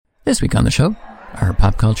This week on the show, our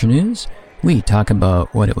pop culture news, we talk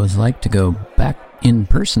about what it was like to go back in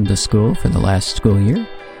person to school for the last school year,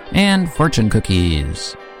 and fortune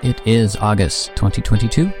cookies. It is August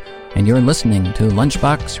 2022, and you're listening to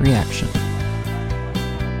Lunchbox Reaction.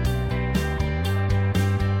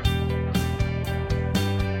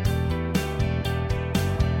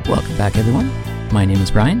 Welcome back, everyone. My name is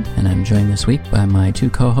Brian, and I'm joined this week by my two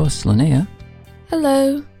co-hosts, Linnea.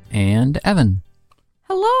 Hello. And Evan.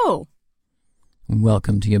 Hello.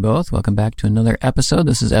 Welcome to you both. Welcome back to another episode.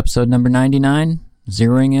 This is episode number 99,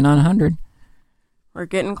 zeroing in on 100. We're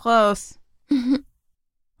getting close. Who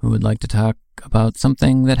would like to talk about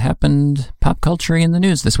something that happened pop culture in the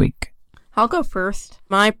news this week? I'll go first.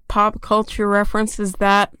 My pop culture reference is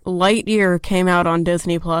that Lightyear came out on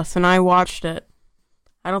Disney Plus, and I watched it.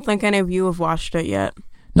 I don't think any of you have watched it yet.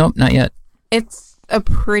 Nope, not yet. It's a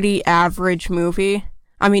pretty average movie.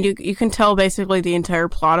 I mean, you can tell basically the entire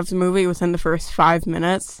plot of the movie within the first 5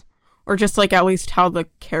 minutes, or just like at least how the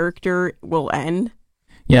character will end.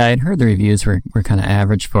 Yeah, I'd heard the reviews were kind of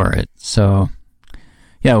average for it, so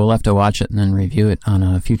yeah, we'll have to watch it and then review it on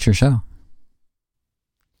a future show.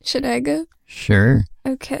 Should I go? Sure.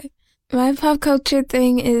 Okay. My pop culture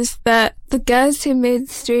thing is that the guys who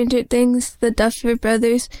made Stranger Things, the Duffer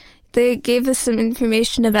Brothers, they gave us some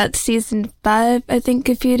information about season 5, I think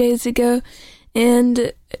a few days ago.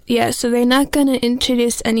 And yeah, so they're not going to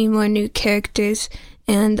introduce any more new characters.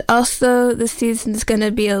 And also, the season's going to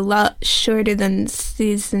be a lot shorter than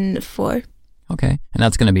season 4. Okay. And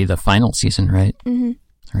that's going to be the final season, right? Mm-hmm.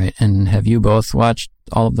 All right. And have you both watched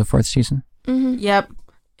all of the 4th season? Mm-hmm. Yep.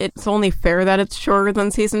 It's only fair that it's shorter than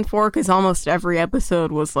season 4, because almost every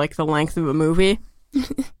episode was like the length of a movie.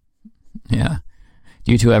 Yeah.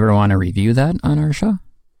 Do you two ever want to review that on our show?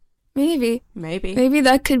 Maybe. Maybe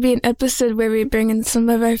that could be an episode where we bring in some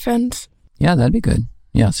of our friends. Yeah, that'd be good.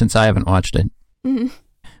 Yeah, since I haven't watched it. Mm-hmm.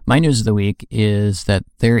 My news of the week is that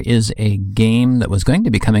there is a game that was going to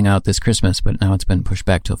be coming out this Christmas, but now it's been pushed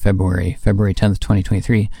back till February 10th,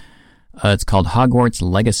 2023. It's called Hogwarts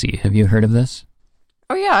Legacy. Have you heard of this?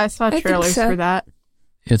 Oh yeah, I saw trailers for that.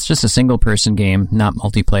 It's just a single-person game, not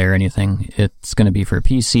multiplayer or anything. It's going to be for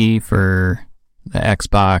PC, for the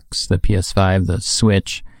Xbox, the PS5, the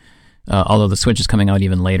Switch. Although the Switch is coming out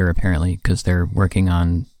even later, apparently, because they're working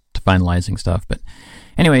on finalizing stuff. But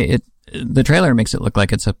anyway, the trailer makes it look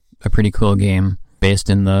like it's a pretty cool game based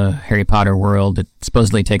in the Harry Potter world. It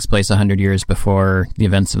supposedly takes place 100 years before the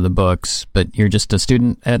events of the books, but you're just a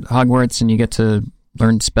student at Hogwarts and you get to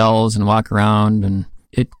learn spells and walk around, and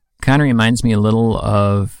it kind of reminds me a little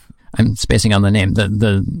of, I'm spacing on the name,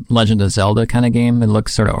 the Legend of Zelda kind of game. It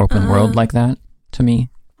looks sort of open world like that to me.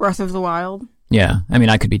 Breath of the Wild. Yeah, I mean,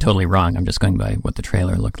 I could be totally wrong. I'm just going by what the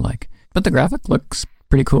trailer looked like. But the graphic looks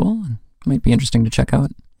pretty cool. Might be interesting to check out.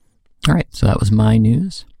 All right, so that was my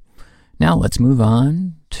news. Now let's move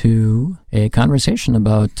on to a conversation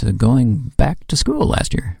about going back to school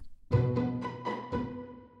last year.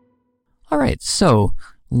 All right, so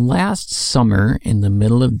last summer in the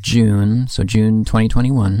middle of June, so June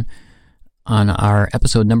 2021, on our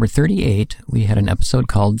episode number 38, we had an episode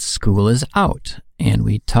called School is Out. And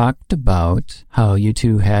we talked about how you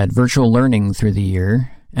two had virtual learning through the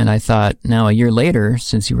year. And I thought, now a year later,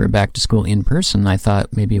 since you were back to school in person, I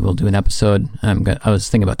thought maybe we'll do an episode. I was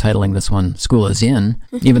thinking about titling this one, School is In,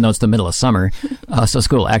 even though it's the middle of summer. So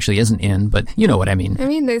school actually isn't in, but you know what I mean. I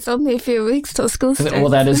mean, there's only a few weeks till school starts. Well,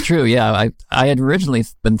 that is true, yeah. I had originally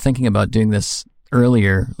been thinking about doing this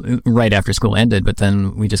earlier, right after school ended, but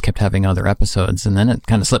then we just kept having other episodes. And then it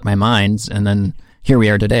kind of slipped my mind, and then here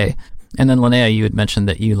we are today. And then, Linnea, you had mentioned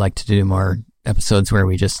that you like to do more episodes where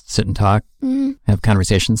we just sit and talk, have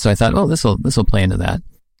conversations. So I thought, oh, this will play into that.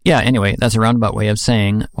 Yeah, anyway, that's a roundabout way of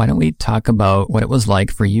saying, why don't we talk about what it was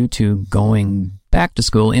like for you two going back to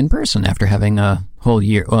school in person after having a whole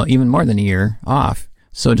year, well, even more than a year off.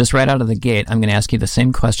 So just right out of the gate, I'm going to ask you the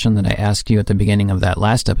same question that I asked you at the beginning of that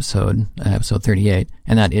last episode, episode 38,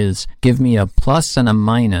 and that is, give me a plus and a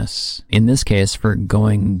minus, in this case, for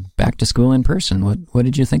going back to school in person. What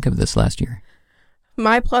did you think of this last year?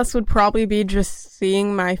 My plus would probably be just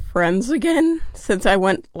seeing my friends again, since I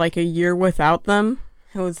went like a year without them.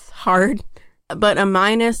 It was hard. But a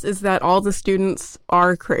minus is that all the students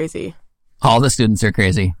are crazy. All the students are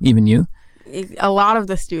crazy, even you? A lot of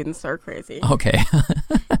the students are crazy. Okay.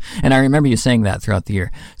 And I remember you saying that throughout the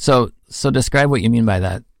year. So describe what you mean by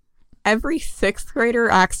that. Every 6th grader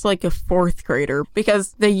acts like a 4th grader,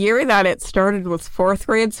 because the year that it started was 4th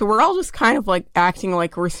grade, so we're all just kind of like acting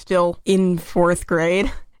like we're still in 4th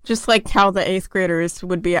grade. Just like how the 8th graders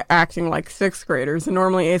would be acting like 6th graders. And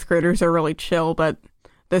normally 8th graders are really chill, but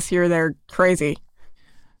this year they're crazy.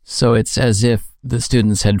 So it's as if the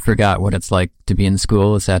students had forgot what it's like to be in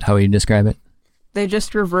school. Is that how you describe it? They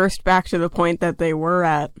just reversed back to the point that they were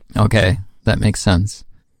at. Okay, that makes sense.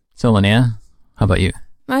 So Linnea, how about you?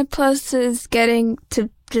 My plus is getting to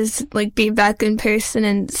just like be back in person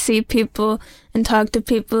and see people and talk to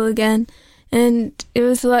people again. And it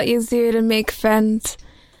was a lot easier to make friends.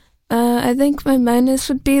 I think my minus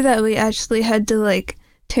would be that we actually had to like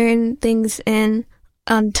turn things in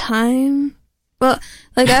on time. Well,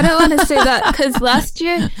 like I don't want to say that because last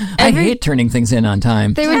year I hate turning things in on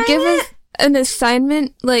time. they would give us an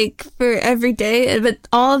assignment like for every day, but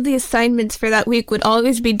all of the assignments for that week would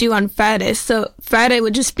always be due on Friday. So Friday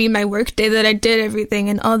would just be my work day that I did everything,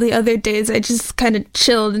 and all the other days I just kind of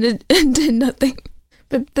chilled and did nothing.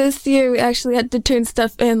 But this year we actually had to turn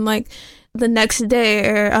stuff in like the next day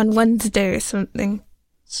or on Wednesday or something.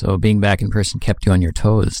 So being back in person kept you on your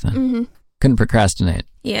toes then. Mm-hmm. Couldn't procrastinate.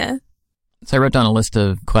 Yeah. So I wrote down a list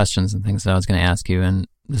of questions and things that I was going to ask you, and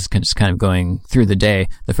this is just kind of going through the day.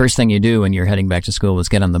 The first thing you do when you're heading back to school was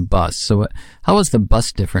get on the bus. So how was the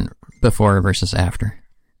bus different before versus after?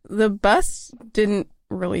 The bus didn't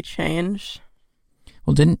really change.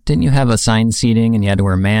 Well, didn't you have assigned seating and you had to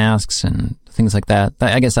wear masks and things like that?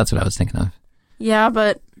 I guess that's what I was thinking of. Yeah,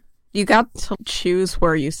 but you got to choose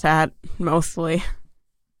where you sat, mostly.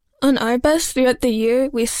 On our bus throughout the year,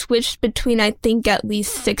 we switched between, I think, at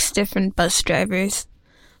least 6 different bus drivers.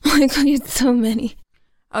 Like, we had so many.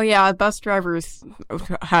 Oh yeah, bus drivers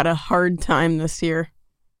had a hard time this year.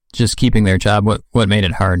 Just keeping their job, what made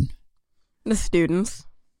it hard? The students.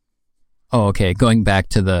 Oh, okay. Going back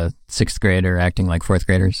to the 6th grader acting like 4th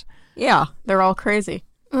graders. Yeah, they're all crazy.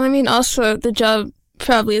 Well, I mean, also, the job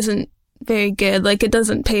probably isn't very good. Like, it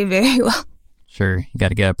doesn't pay very well. Sure, you got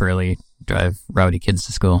to get up early, drive rowdy kids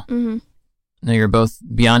to school. Mm-hmm. Now, you're both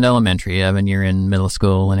beyond elementary. Evan, you're in middle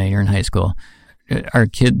school, and you're in high school. Are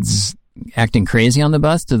kids acting crazy on the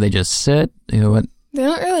bus? Do they just sit? What? They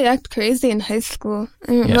don't really act crazy in high school.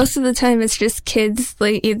 I mean, Yeah. Most of the time it's just kids,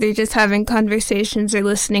 like, either just having conversations or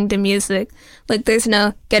listening to music. Like, there's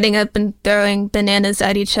no getting up and throwing bananas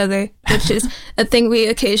at each other, which is a thing we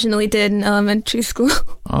occasionally did in elementary school.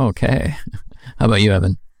 Okay. How about you,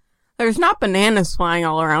 Evan? There's not bananas flying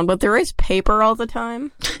all around, but there is paper all the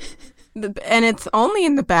time. And it's only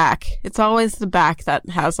in the back. It's always the back that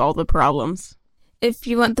has all the problems. If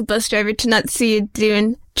you want the bus driver to not see you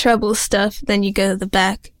doing trouble stuff, then you go to the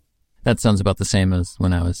back. That sounds about the same as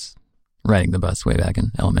when I was riding the bus way back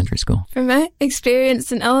in elementary school. From my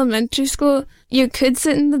experience in elementary school, you could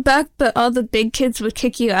sit in the back, but all the big kids would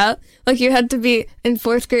kick you out. Like, you had to be in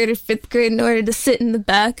 4th grade or 5th grade in order to sit in the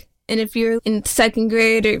back. And if you were in 2nd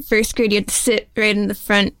grade or 1st grade, you had to sit right in the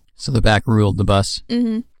front. So the back ruled the bus,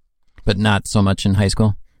 Mm-hmm. but not so much in high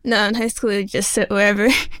school? No, in high school, you just sit wherever.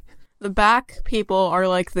 The back people are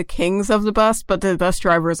like the kings of the bus, but the bus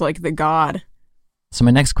driver is like the god. So my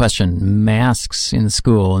next question, masks in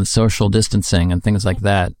school and social distancing and things like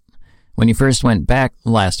that. When you first went back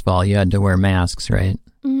last fall, you had to wear masks, right?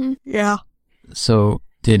 Mm-hmm. Yeah. So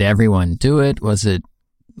did everyone do it? Was it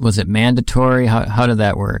mandatory? How did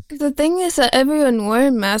that work? The thing is that everyone wore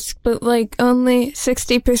a mask, but like only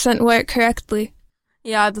 60% wore it correctly.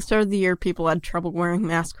 Yeah, at the start of the year, people had trouble wearing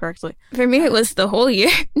masks correctly. For me, it was the whole year.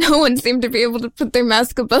 No one seemed to be able to put their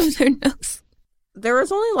mask above their nose. There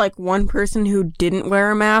was only like one person who didn't wear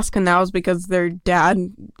a mask, and that was because their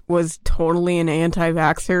dad was totally an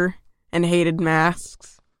anti-vaxxer and hated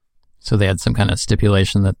masks. So they had some kind of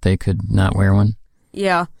stipulation that they could not wear one?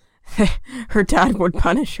 Yeah. Her dad would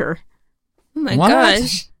punish her. Oh my What?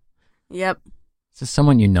 gosh. Yep. Is this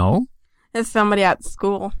someone you know? It's somebody at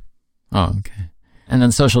school. Oh, okay. And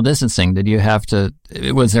then social distancing,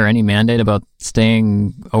 was there any mandate about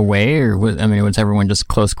staying away, or was everyone just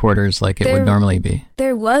close quarters like it would normally be?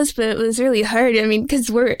 There was, but it was really hard. I mean, because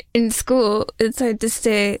we're in school, it's hard to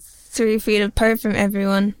stay 3 feet apart from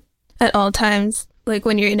everyone at all times, like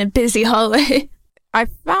when you're in a busy hallway. I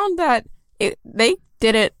found that they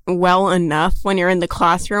did it well enough when you're in the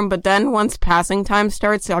classroom, but then once passing time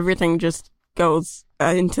starts, everything just goes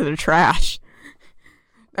into the trash.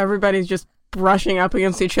 Everybody's just brushing up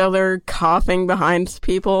against each other, coughing behind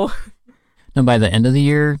people. Now, by the end of the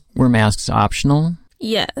year, were masks optional?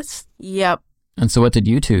 Yes. Yep. And so what did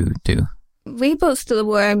you two do? We both still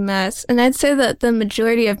wore our masks, and I'd say that the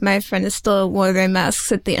majority of my friends still wore their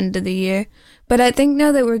masks at the end of the year. But I think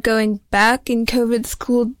now that we're going back and COVID's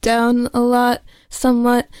cooled down a lot,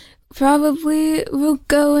 somewhat, probably we'll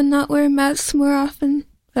go and not wear masks more often.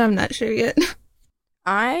 But I'm not sure yet.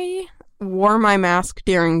 I wore my mask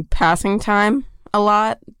during passing time a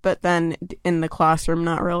lot, but then in the classroom,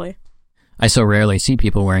 not really. I so rarely see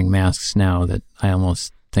people wearing masks now that I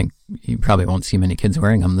almost think you probably won't see many kids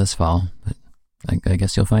wearing them this fall, but I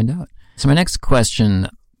guess you'll find out. So my next question,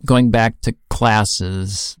 going back to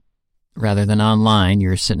classes rather than online,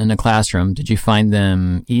 you're sitting in a classroom. Did you find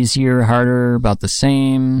them easier, harder, about the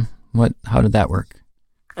same? How did that work?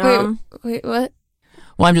 Wait, what?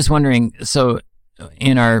 Well, I'm just wondering, so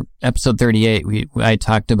in our episode 38, I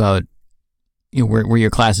talked about were your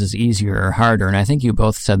classes easier or harder, and I think you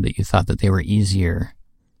both said that you thought that they were easier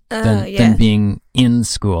than being in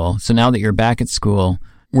school. So now that you're back at school,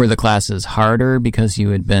 were the classes harder because you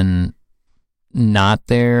had been not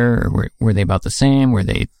there, or were they about the same? Were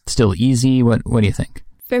they still easy? What do you think?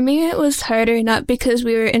 For me, it was harder, not because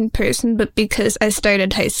we were in person, but because I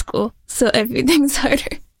started high school, so everything's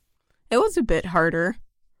harder. It was a bit harder,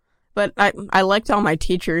 but I liked all my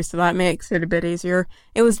teachers, so that makes it a bit easier.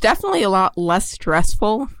 It was definitely a lot less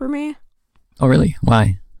stressful for me. Oh, really?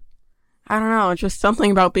 Why? I don't know, just something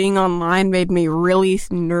about being online made me really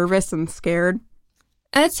nervous and scared.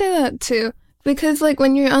 I'd say that too. Because,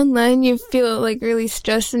 when you're online, you feel, really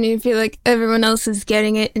stressed and you feel like everyone else is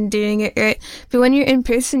getting it and doing it right. But when you're in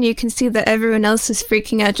person, you can see that everyone else is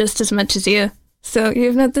freaking out just as much as you. So you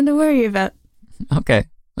have nothing to worry about. Okay.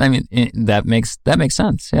 I mean, that makes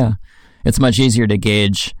sense, yeah. It's much easier to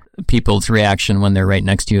gauge people's reaction when they're right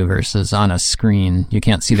next to you versus on a screen. You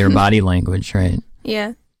can't see their body language, right?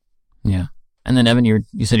 Yeah. Yeah. And then, Evan, you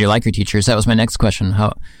said you like your teachers. That was my next question.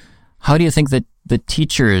 How do you think that the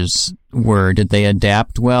teachers were? Did they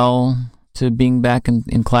adapt well to being back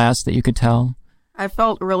in class, that you could tell? I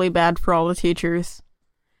felt really bad for all the teachers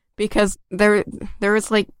because there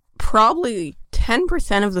was probably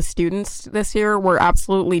 10% of the students this year were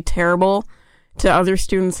absolutely terrible to other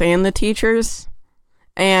students and the teachers.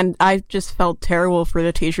 And I just felt terrible for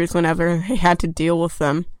the teachers whenever they had to deal with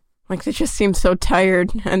them. They just seem so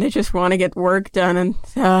tired and they just want to get work done and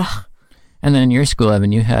And then in your school,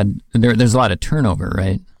 Evan, you had there's a lot of turnover,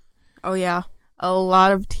 right? Oh, yeah. A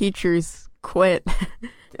lot of teachers quit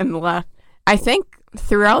and left. I think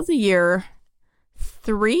throughout the year,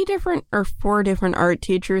 3 different or 4 different art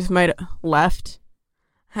teachers might have left.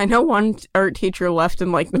 I know one art teacher left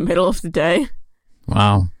in the middle of the day.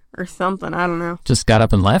 Wow. Or something, I don't know. Just got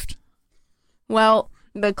up and left? Well,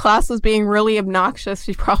 the class was being really obnoxious.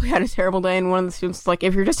 She probably had a terrible day, and one of the students was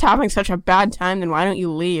if you're just having such a bad time, then why don't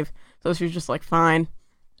you leave? So she was just fine.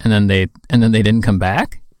 And then they didn't come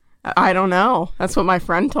back? I don't know. That's what my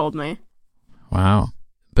friend told me. Wow.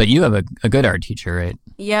 But you have a good art teacher, right?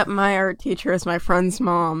 Yep, my art teacher is my friend's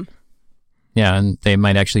mom. Yeah, and they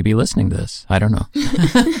might actually be listening to this. I don't know.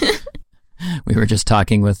 We were just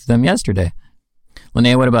talking with them yesterday.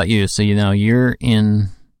 Linnea, what about you? So, you're in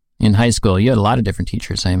high school. You had a lot of different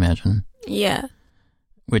teachers, I imagine. Yeah.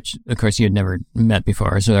 Which, of course, you had never met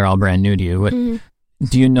before, so they're all brand new to you. Mm-hmm.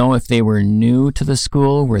 Do you know if they were new to the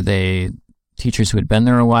school? Were they teachers who had been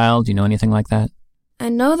there a while? Do you know anything like that? I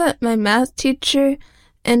know that my math teacher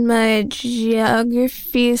and my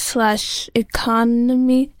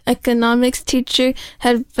geography/economics teacher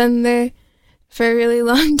had been there for a really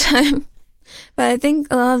long time. But I think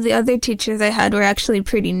a lot of the other teachers I had were actually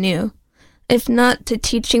pretty new. If not to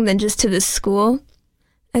teaching, then just to the school.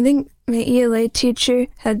 I think my ELA teacher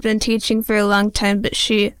had been teaching for a long time, but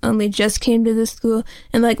she only just came to the school.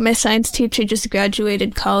 And my science teacher just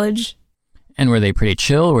graduated college. And were they pretty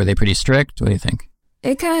chill? Were they pretty strict? What do you think?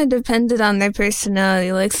 It kind of depended on their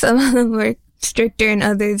personality. Some of them were stricter and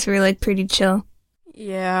others were pretty chill.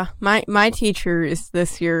 Yeah, my teachers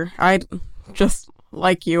this year, I just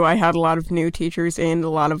like you, I had a lot of new teachers and a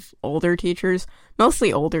lot of older teachers,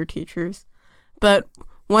 mostly older teachers. But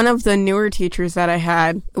one of the newer teachers that I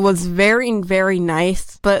had was very, very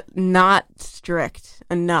nice, but not strict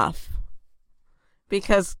enough.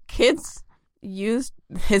 Because kids used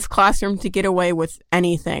his classroom to get away with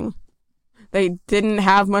anything. They didn't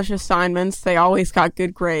have much assignments. They always got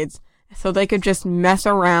good grades. So they could just mess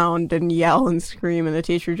around and yell and scream, and the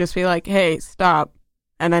teacher would just be like, hey, stop,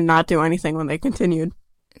 and then not do anything when they continued.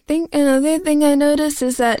 I think another thing I noticed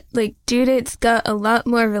is that, due dates got a lot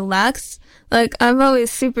more relaxed. I'm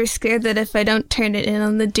always super scared that if I don't turn it in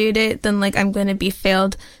on the due date, then, I'm going to be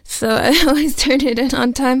failed. So I always turn it in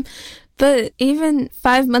on time. But even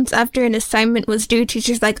 5 months after an assignment was due,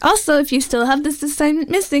 teachers also, if you still have this assignment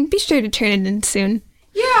missing, be sure to turn it in soon.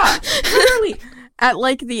 Yeah, literally. At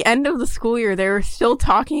the end of the school year, they were still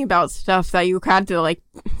talking about stuff that you had to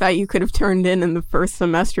that you could have turned in the first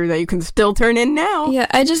semester that you can still turn in now. Yeah,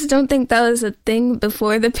 I just don't think that was a thing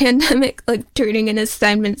before the pandemic, turning in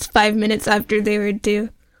assignments 5 minutes after they were due.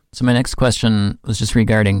 So my next question was just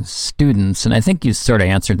regarding students, and I think you sort of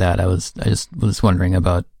answered that. I just was wondering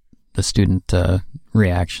about the student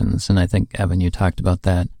reactions. And I think, Evan, you talked about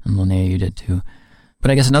that, and Linnea, you did too. But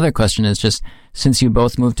I guess another question is just, since you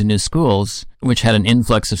both moved to new schools, which had an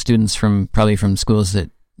influx of students probably from schools that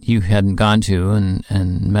you hadn't gone to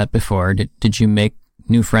and met before, did you make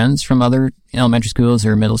new friends from other elementary schools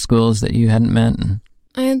or middle schools that you hadn't met?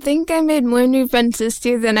 I think I made more new friends this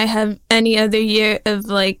year than I have any other year of,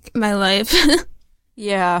 my life.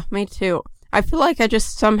 Yeah, me too. I feel like I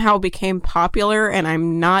just somehow became popular, and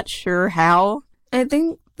I'm not sure how. I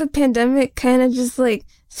think the pandemic kind of just,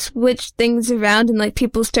 switched things around, and,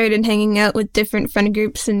 people started hanging out with different friend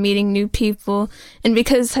groups and meeting new people. And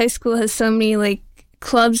because high school has so many,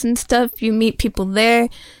 clubs and stuff, you meet people there.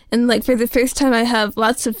 And, for the first time, I have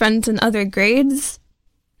lots of friends in other grades.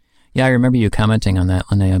 Yeah, I remember you commenting on that,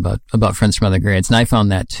 Linnea, about friends from other grades, and I found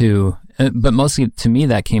that too. But mostly, to me,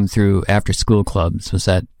 that came through after-school clubs. Was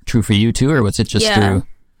that true for you too, or was it just through...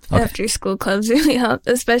 Okay. After-school clubs really helped,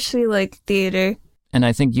 especially, theater. And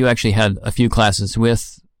I think you actually had a few classes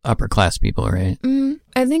with upper-class people, right?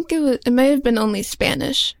 I think it might have been only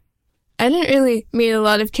Spanish. I didn't really meet a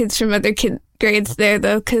lot of kids from other grades there,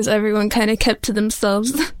 though, because everyone kind of kept to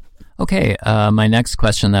themselves. Okay, my next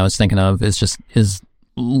question that I was thinking of is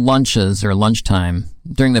lunches or lunchtime.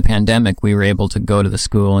 During the pandemic, we were able to go to the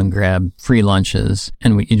school and grab free lunches,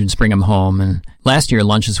 and you just bring them home. And last year,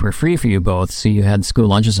 lunches were free for you both, so you had school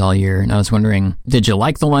lunches all year. And I was wondering, did you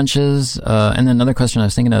like the lunches? And then another question I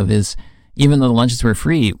was thinking of is, even though the lunches were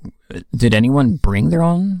free, did anyone bring their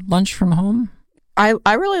own lunch from home? I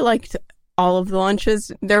really liked all of the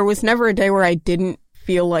lunches. There was never a day where I didn't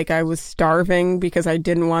feel like I was starving because I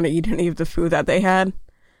didn't want to eat any of the food that they had.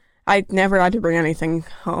 I never had to bring anything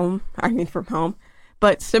from home.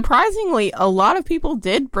 But surprisingly, a lot of people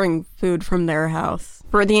did bring food from their house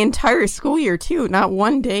for the entire school year, too. Not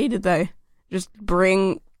one day did they just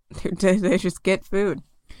get food.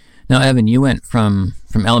 Now, Evan, you went from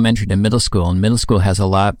elementary to middle school, and middle school has a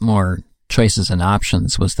lot more choices and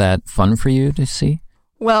options. Was that fun for you to see?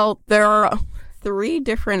 Well, there are 3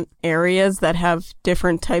 different areas that have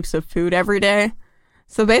different types of food every day.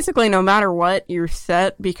 So basically, no matter what, I'm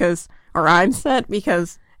set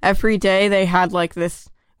because every day they had this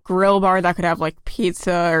grill bar that could have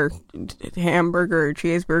pizza or hamburger or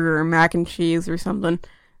cheeseburger or mac and cheese or something.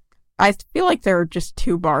 I feel like there were just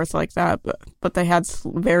 2 bars like that, but they had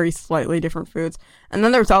very slightly different foods. And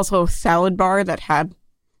then there's also a salad bar that had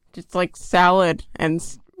just salad and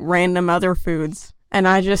random other foods. And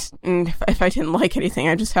if I didn't like anything,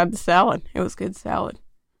 I just had the salad. It was good salad.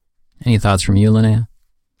 Any thoughts from you, Linnea?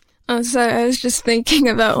 Oh, sorry, I was just thinking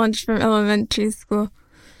about lunch from elementary school.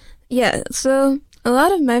 Yeah, so a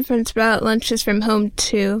lot of my friends brought lunches from home,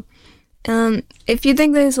 too. If you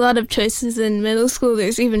think there's a lot of choices in middle school,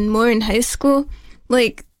 there's even more in high school.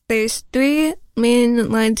 There's 3 main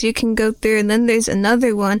lines you can go through, and then there's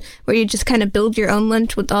another one where you just kind of build your own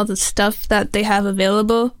lunch with all the stuff that they have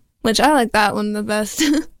available, which I like that one the best.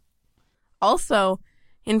 Also,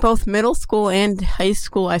 in both middle school and high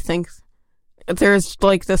school, I think there's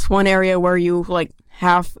this one area where you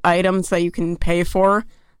have items that you can pay for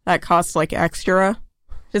that costs extra.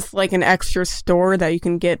 Just an extra store that you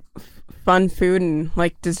can get fun food and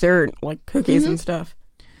dessert, cookies and stuff.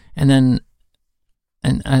 And then,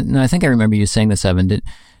 I think I remember you saying this, Evan.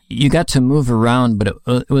 You got to move around, but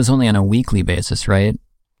it was only on a weekly basis, right?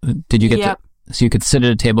 Did you get Yep. So you could sit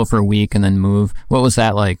at a table for a week and then move? What was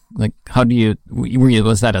that like? How do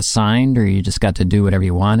was that assigned, or you just got to do whatever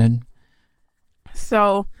you wanted?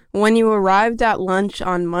 So when you arrived at lunch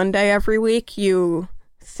on Monday every week, you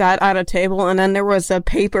sat at a table, and then there was a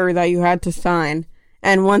paper that you had to sign.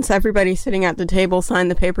 And once everybody sitting at the table signed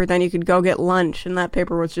the paper, then you could go get lunch. And that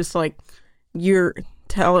paper was just you're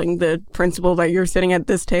telling the principal that you're sitting at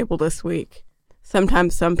this table this week.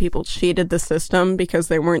 Sometimes some people cheated the system because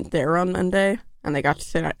they weren't there on Monday, and they got to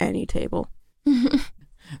sit at any table.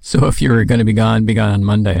 So if you were going to be gone on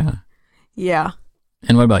Monday, huh? Yeah.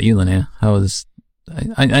 And what about you, Linnea?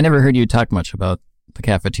 I never heard you talk much about the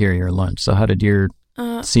cafeteria or lunch. So how did your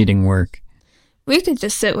seating work? We could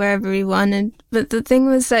just sit wherever we wanted, but the thing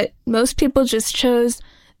was that most people just chose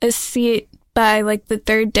a seat by the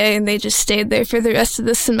 3rd day, and they just stayed there for the rest of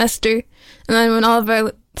the semester. And then when all of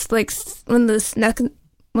our when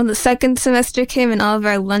the second semester came and all of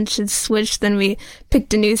our lunches switched, then we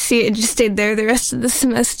picked a new seat and just stayed there the rest of the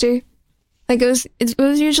semester. It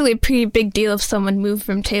was usually a pretty big deal if someone moved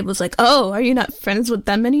from tables. Oh, are you not friends with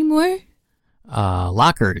them anymore?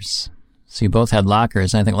 Lockers. So you both had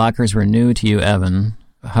lockers. And I think lockers were new to you, Evan.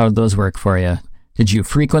 How did those work for you? Did you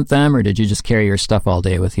frequent them, or did you just carry your stuff all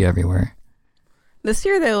day with you everywhere? This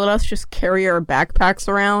year they let us just carry our backpacks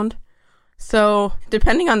around. So,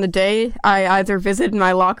 depending on the day, I either visited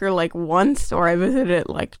my locker like once or I visited it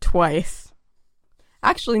like twice.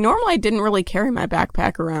 Actually, normally I didn't really carry my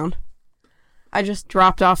backpack around. I just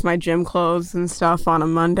dropped off my gym clothes and stuff on a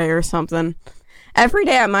Monday or something. Every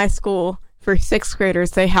day at my school, for 6th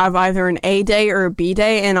graders, they have either an A day or a B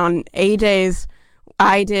day, and on A days,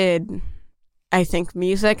 I did, I think,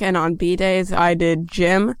 music, and on B days, I did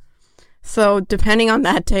gym. So, depending on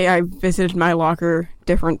that day, I visited my locker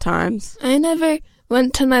different times. I never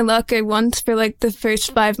went to my locker once for, like, the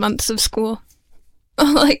first 5 months of school.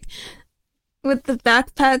 Like, with the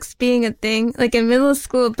backpacks being a thing, like, in middle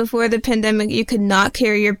school, before the pandemic, you could not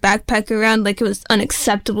carry your backpack around. Like, it was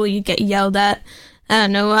unacceptable. You get yelled at. I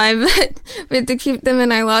don't know why, but we had to keep them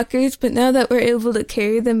in our lockers. But now that we're able to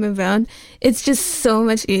carry them around, it's just so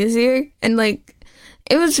much easier. And, like,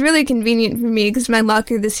 it was really convenient for me because my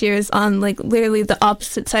locker this year is on, like, literally the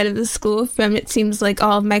opposite side of the school from, it seems like,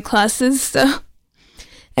 all of my classes. So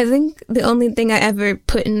I think the only thing I ever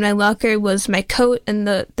put in my locker was my coat, and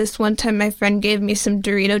this one time my friend gave me some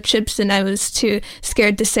Dorito chips, and I was too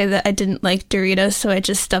scared to say that I didn't like Doritos, so I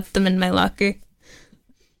just stuffed them in my locker.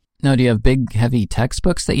 Now, do you have big, heavy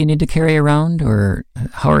textbooks that you need to carry around, or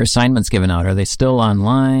how are assignments given out? Are they still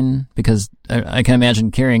online? Because I can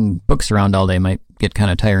imagine carrying books around all day might get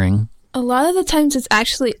kind of tiring. A lot of the times it's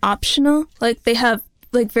actually optional. Like, they have,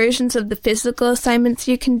 like, versions of the physical assignments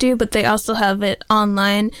you can do, but they also have it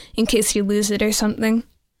online in case you lose it or something.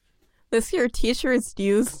 This year, teachers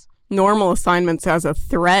use normal assignments as a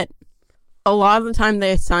threat. A lot of the time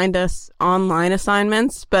they assigned us online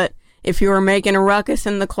assignments, but if you were making a ruckus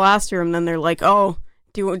in the classroom, then they're like, oh,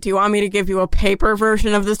 do you want me to give you a paper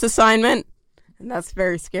version of this assignment? And that's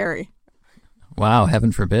very scary. Wow,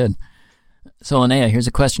 heaven forbid. So, Linnea, here's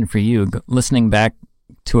a question for you. Listening back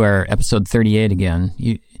to our episode 38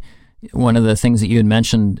 again, one of the things that you had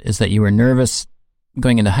mentioned is that you were nervous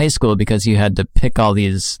going into high school because you had to pick all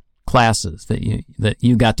these classes, that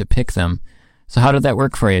you got to pick them. So how did that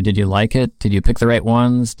work for you? Did you like it? Did you pick the right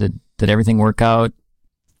ones? Did everything work out?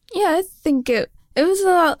 Yeah, I think it was a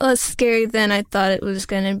lot less scary than I thought it was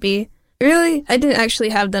going to be. Really, I didn't actually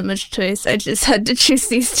have that much choice. I just had to choose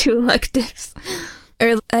these 2 electives.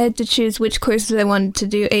 Or I had to choose which courses I wanted to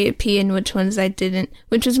do AP and which ones I didn't,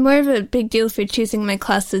 which was more of a big deal for choosing my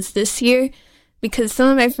classes this year, because some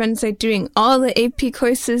of my friends are doing all the AP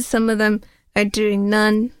courses, some of them are doing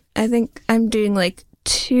none. I think I'm doing like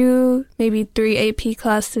 2, maybe 3 AP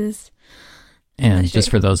classes. And just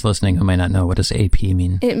for those listening who might not know, what does AP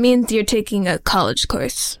mean? It means you're taking a college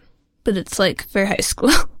course, but it's like for high school.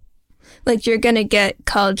 Like, you're going to get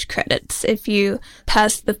college credits if you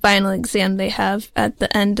pass the final exam they have at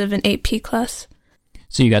the end of an AP class.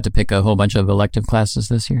 So you got to pick a whole bunch of elective classes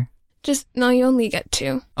this year? No, you only get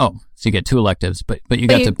 2. Oh, so you get 2 electives, but you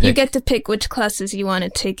got to pick... You get to pick which classes you want to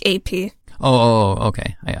take AP. Oh,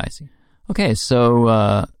 okay. I see. Okay,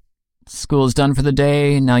 so school's done for the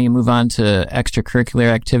day. Now you move on to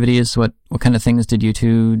extracurricular activities. What kind of things did you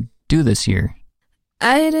 2 do this year?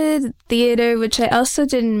 I did theater, which I also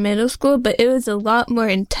did in middle school, but it was a lot more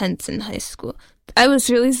intense in high school. I was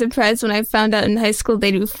really surprised when I found out in high school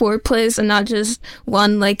they do 4 plays and not just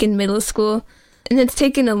 1 like in middle school. And it's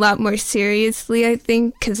taken a lot more seriously, I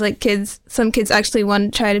think, because like some kids actually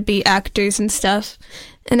want to try to be actors and stuff.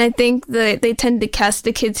 And I think that they tend to cast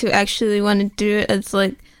the kids who actually want to do it as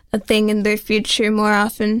like a thing in their future more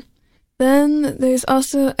often. Then there's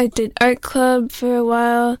also, I did art club for a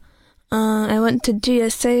while. I went to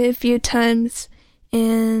GSA a few times,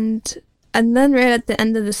 and then right at the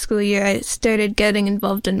end of the school year, I started getting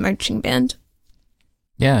involved in marching band.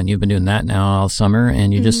 Yeah, and you've been doing that now all summer,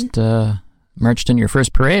 and you just marched in your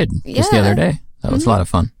first parade just the other day. That was a lot of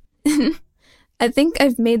fun. I think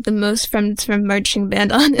I've made the most friends from marching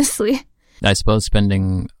band, honestly. I suppose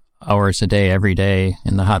spending hours a day, every day,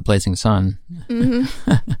 in the hot blazing sun.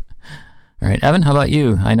 Mm-hmm. All right, Evan, how about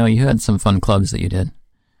you? I know you had some fun clubs that you did.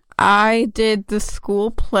 I did the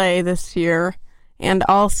school play this year, and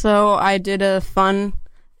also I did a fun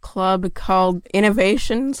club called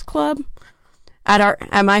Innovations Club. At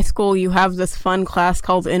my school, you have this fun class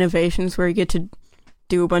called Innovations where you get to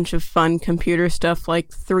do a bunch of fun computer stuff like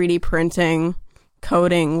 3D printing,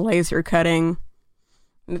 coding, laser cutting,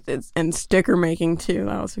 and sticker making too.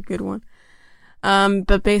 That was a good one.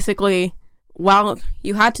 But basically, while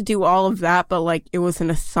you had to do all of that, but like it was an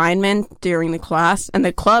assignment during the class, and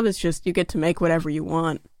the club is just you get to make whatever you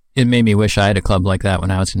want. It made me wish I had a club like that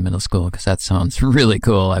when I was in middle school, because that sounds really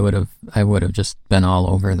cool. I would have just been all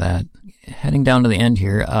over that. Heading down to the end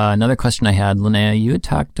here, another question I had, Linnea, you had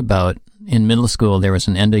talked about in middle school there was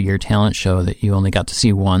an end of year talent show that you only got to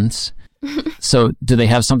see once. So do they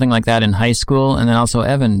have something like that in high school? And then also,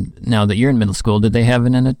 Evan, now that you're in middle school, did they have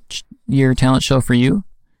an end-of-year talent show for you?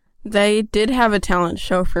 They did have a talent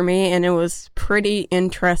show for me, and it was pretty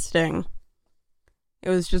interesting. It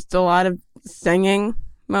was just a lot of singing,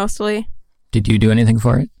 mostly. Did you do anything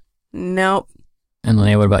for it? Nope. And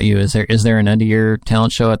Linnea, what about you? Is there an end-of-year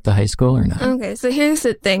talent show at the high school or not? Okay, so here's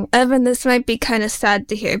the thing. Evan, this might be kind of sad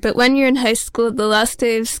to hear, but when you're in high school, the last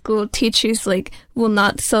day of school, teachers, will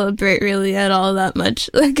not celebrate really at all that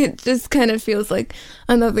much. It just kind of feels like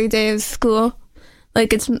another day of school.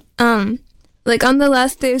 It's, on the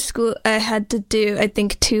last day of school, I had to do, I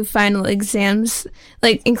think, 2 final exams,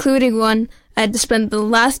 including one. I had to spend the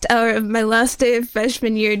last hour of my last day of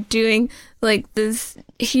freshman year doing, this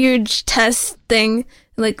huge test thing.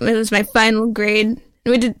 It was my final grade.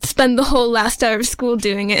 We did spend the whole last hour of school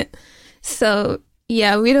doing it. So,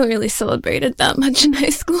 yeah, we don't really celebrate it that much in high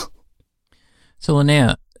school. So,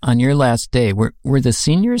 Linnea, on your last day, were the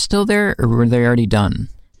seniors still there, or were they already done?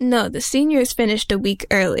 No, the seniors finished a week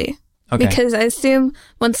early. Okay. Because I assume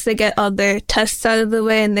once they get all their tests out of the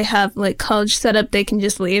way and they have, college set up, they can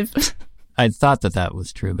just leave. I thought that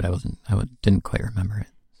was true, but I didn't quite remember it.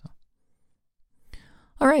 So.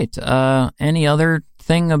 All right. Any other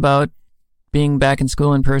thing about being back in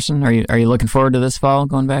school in person? Are you looking forward to this fall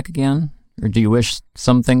going back again? Or do you wish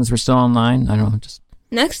some things were still online? I don't know.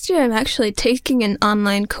 Next year, I'm actually taking an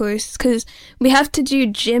online course because we have to do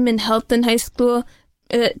gym and health in high school,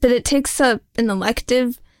 but it takes up an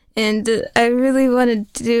elective, and I really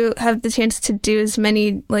want to have the chance to do as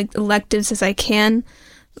many electives as I can.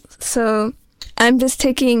 So I'm just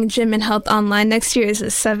taking gym and health online. Next year is the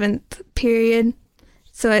 7th period.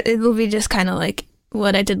 So it will be just kind of like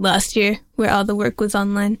what I did last year, where all the work was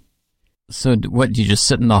online. So what, do you just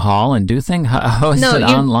sit in the hall and do things? How is it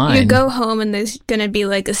online? You go home and there's going to be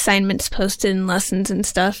assignments posted and lessons and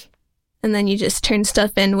stuff. And then you just turn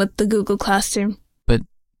stuff in with the Google Classroom. But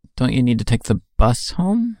don't you need to take the bus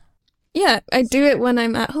home? Yeah, I do it when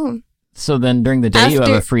I'm at home. So then during the day you have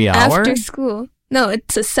a free hour? After school. No,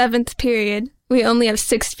 it's a 7th period. We only have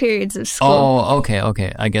 6 periods of school. Oh,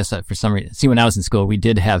 okay. I guess that for some reason. See, when I was in school, we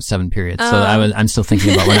did have 7 periods. So I'm still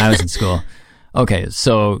thinking about when I was in school. Okay,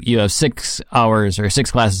 so you have 6 hours or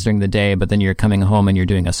 6 classes during the day, but then you're coming home and you're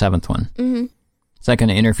doing a 7th one. Mm-hmm. Is that going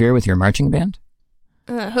to interfere with your marching band?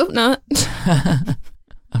 I hope not.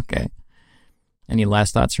 Okay. Any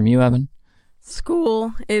last thoughts from you, Evan?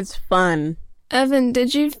 School is fun. Evan,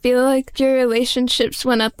 did you feel like your relationships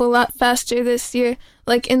went up a lot faster this year?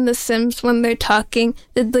 Like in The Sims when they're talking,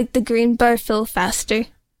 did the green bar fill faster?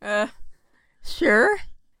 Sure.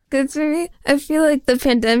 Because for me, I feel like the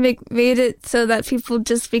pandemic made it so that people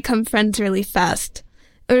just become friends really fast.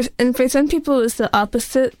 And for some people it was the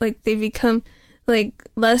opposite, they become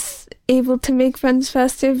less able to make friends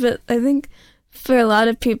faster, but I think for a lot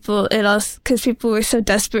of people, it also, because people were so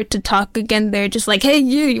desperate to talk again, they're just hey,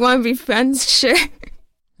 you want to be friends? Sure.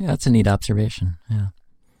 Yeah, that's a neat observation. Yeah.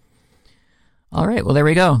 All right, well, there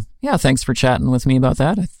we go. Yeah, thanks for chatting with me about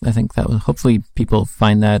that. I think that hopefully people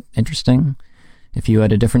find that interesting. If you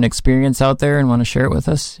had a different experience out there and want to share it with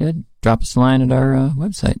us, drop us a line at our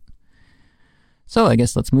website. So I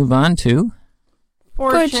guess let's move on to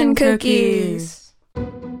Fortune Cookies.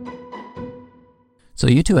 So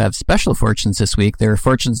you two have special fortunes this week. There are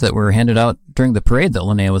fortunes that were handed out during the parade that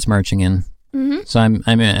Linnea was marching in. Mm-hmm. So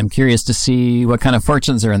I'm curious to see what kind of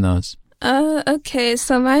fortunes are in those. Okay,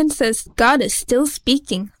 so mine says, God is still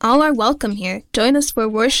speaking. All are welcome here. Join us for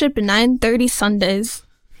worship at 9:30 Sundays.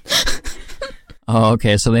 Oh,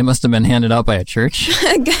 okay, so they must have been handed out by a church?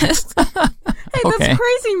 I guess. Hey, Okay. That's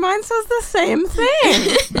crazy. Mine says the same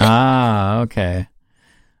thing. Okay.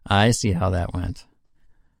 I see how that went.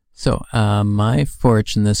 So, my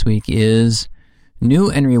fortune this week is new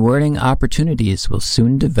and rewarding opportunities will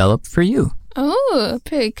soon develop for you. Oh,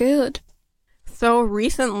 pretty good. So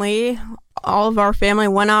recently, all of our family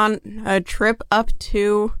went on a trip up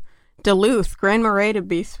to Duluth, Grand Marais to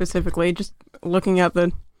be specifically, just looking at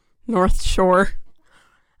the North Shore.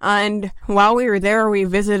 And while we were there, we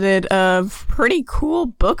visited a pretty cool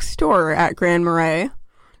bookstore at Grand Marais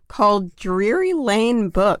called Drury Lane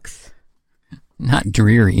Books. Not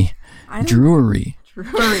dreary. Drury.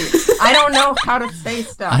 Drury. I don't know how to say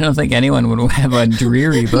stuff. I don't think anyone would have a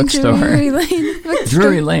dreary bookstore. Drury Lane bookstore.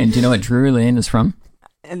 Drury Lane. Do you know what Drury Lane is from?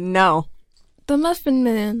 No. The Muffin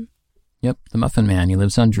Man. Yep, the Muffin Man. He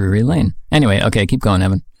lives on Drury Lane. Anyway, okay, keep going,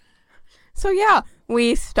 Evan. So yeah,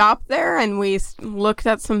 we stopped there and we looked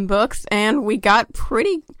at some books and we got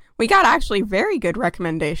actually very good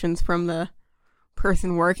recommendations from the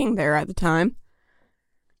person working there at the time.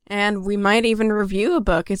 And we might even review a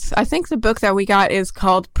book. I think the book that we got is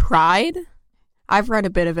called Pride. I've read a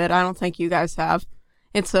bit of it. I don't think you guys have.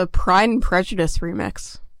 It's a Pride and Prejudice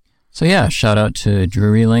remix. So yeah, shout out to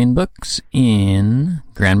Drury Lane Books in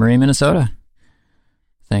Grand Marais, Minnesota.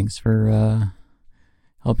 Thanks for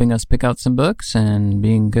helping us pick out some books and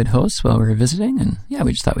being good hosts while we were visiting. And yeah,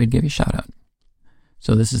 we just thought we'd give you a shout out.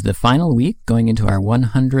 So this is the final week going into our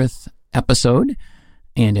 100th episode.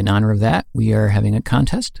 And in honor of that, we are having a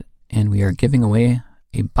contest and we are giving away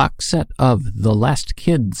a box set of The Last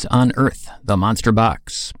Kids on Earth, The Monster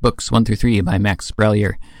Box, books 1 through 3 by Max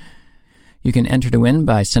Brallier. You can enter to win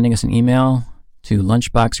by sending us an email to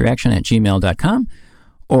lunchboxreaction@gmail.com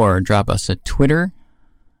or drop us a Twitter.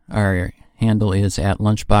 Our handle is at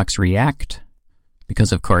lunchboxreact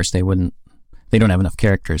because, of course, they don't have enough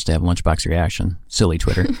characters to have Lunchbox Reaction. Silly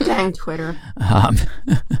Twitter. Dang Twitter.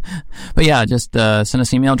 But yeah, just send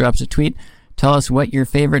us an email, drop us a tweet. Tell us what your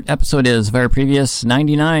favorite episode is of our previous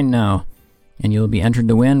 99 now. And you'll be entered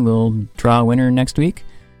to win. We'll draw a winner next week.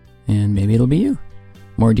 And maybe it'll be you.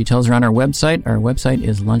 More details are on our website. Our website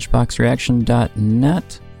is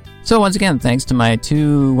lunchboxreaction.net. So once again, thanks to my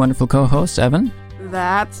two wonderful co-hosts, Evan.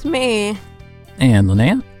 That's me. And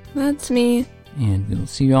Linnea. That's me. And we'll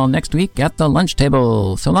see you all next week at the lunch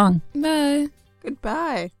table. So long. Bye.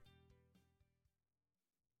 Goodbye.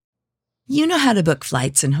 You know how to book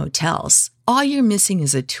flights and hotels. All you're missing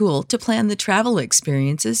is a tool to plan the travel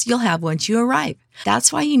experiences you'll have once you arrive.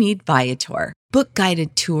 That's why you need Viator. Book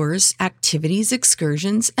guided tours, activities,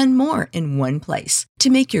 excursions, and more in one place to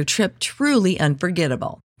make your trip truly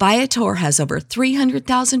unforgettable. Viator has over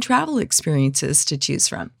 300,000 travel experiences to choose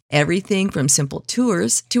from. Everything from simple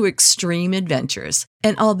tours to extreme adventures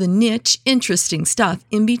and all the niche, interesting stuff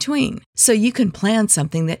in between. So you can plan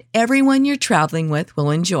something that everyone you're traveling with will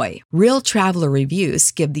enjoy. Real traveler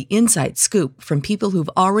reviews give the inside scoop from people who've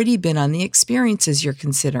already been on the experiences you're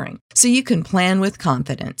considering. So you can plan with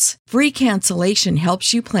confidence. Free cancellation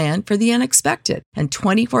helps you plan for the unexpected. And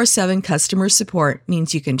 24/7 customer support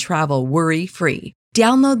means you can travel worry-free.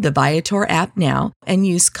 Download the Viator app now and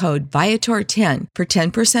use code Viator10 for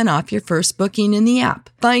 10% off your first booking in the app.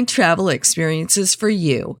 Find travel experiences for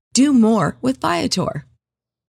you. Do more with Viator.